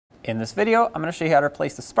In this video, I'm going to show you how to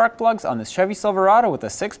replace the spark plugs on this Chevy Silverado with a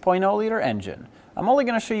 6.0 liter engine. I'm only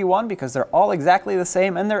going to show you one because they're all exactly the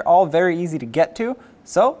same and they're all very easy to get to.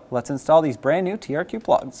 So let's install these brand new TRQ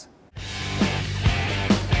plugs.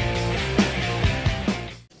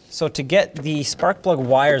 So to get the spark plug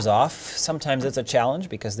wires off, sometimes it's a challenge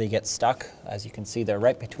because they get stuck. As you can see, they're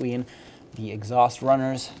right between the exhaust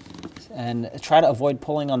runners. And try to avoid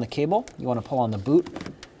pulling on the cable. You want to pull on the boot.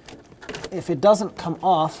 If it doesn't come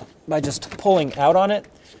off by just pulling out on it,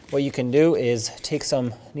 what you can do is take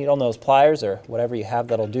some needle nose pliers or whatever you have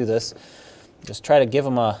that'll do this. Just try to give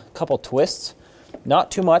them a couple twists.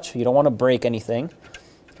 Not too much. You don't want to break anything.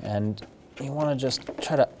 And you want to just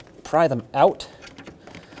try to pry them out.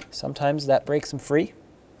 Sometimes that breaks them free.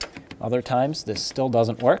 Other times this still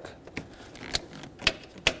doesn't work.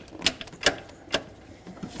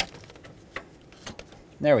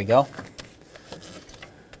 There we go.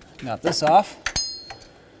 Got this off.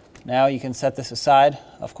 Now you can set this aside.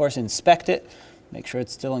 Of course, inspect it. Make sure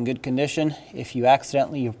it's still in good condition. If you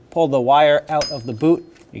accidentally pull the wire out of the boot,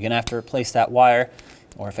 you're going to have to replace that wire,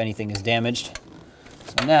 or if anything is damaged.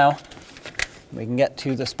 So now we can get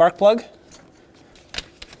to the spark plug.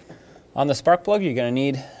 On the spark plug, you're going to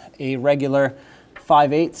need a regular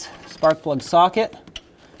 5/8 spark plug socket.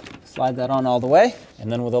 Slide that on all the way,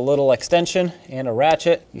 and then with a little extension and a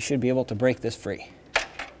ratchet, you should be able to break this free.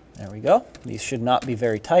 There we go. These should not be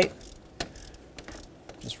very tight.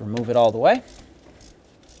 Just remove it all the way.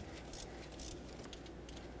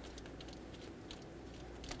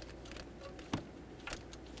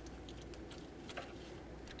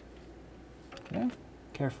 Okay,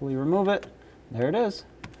 carefully remove it. There it is.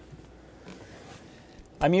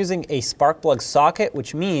 I'm using a spark plug socket,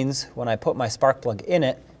 which means when I put my spark plug in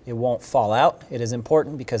it, it won't fall out. It is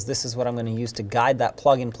important because this is what I'm going to use to guide that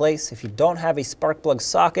plug in place. If you don't have a spark plug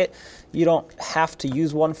socket, you don't have to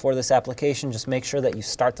use one for this application. Just make sure that you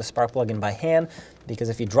start the spark plug in by hand, because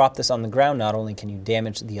if you drop this on the ground, not only can you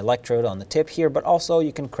damage the electrode on the tip here, but also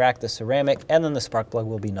you can crack the ceramic and then the spark plug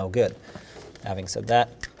will be no good. Having said that,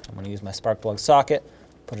 I'm going to use my spark plug socket,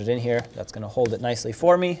 put it in here. That's going to hold it nicely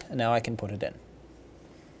for me, and now I can put it in.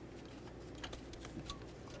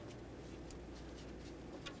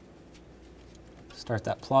 Start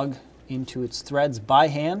that plug into its threads by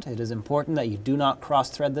hand. It is important that you do not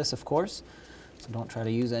cross thread this, of course, so don't try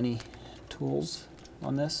to use any tools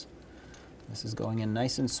on this. This is going in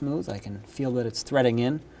nice and smooth. I can feel that it's threading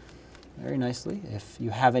in very nicely. If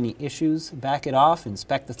you have any issues, back it off,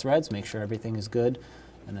 inspect the threads, make sure everything is good,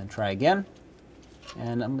 and then try again.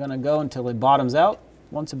 And I'm going to go until it bottoms out.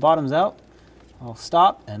 Once it bottoms out, I'll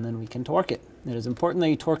stop and then we can torque it. It is important that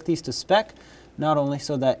you torque these to spec, not only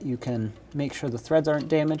so that you can make sure the threads aren't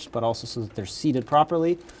damaged, but also so that they're seated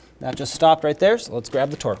properly. That just stopped right there, so let's grab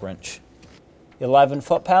the torque wrench. 11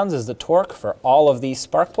 foot-pounds is the torque for all of these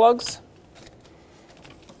spark plugs.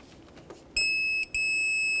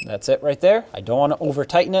 That's it right there. I don't want to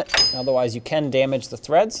over-tighten it, otherwise you can damage the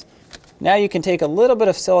threads. Now you can take a little bit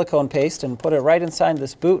of silicone paste and put it right inside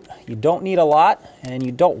this boot. You don't need a lot, and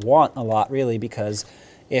you don't want a lot really, because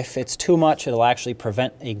if it's too much, it'll actually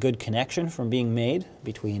prevent a good connection from being made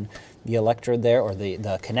between the electrode there, or the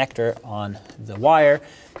connector on the wire,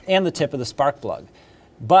 and the tip of the spark plug.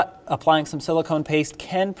 But applying some silicone paste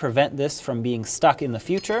can prevent this from being stuck in the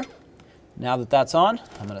future. Now that that's on,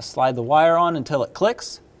 I'm going to slide the wire on until it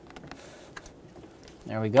clicks.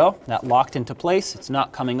 There we go. That locked into place. It's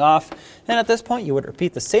not coming off. And at this point, you would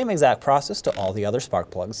repeat the same exact process to all the other spark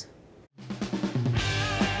plugs.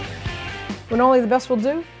 When only the best will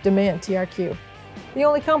do, demand TRQ. The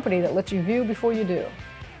only company that lets you view before you do.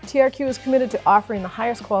 TRQ is committed to offering the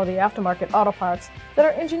highest quality aftermarket auto parts that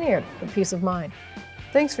are engineered for peace of mind.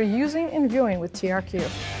 Thanks for using and viewing with TRQ.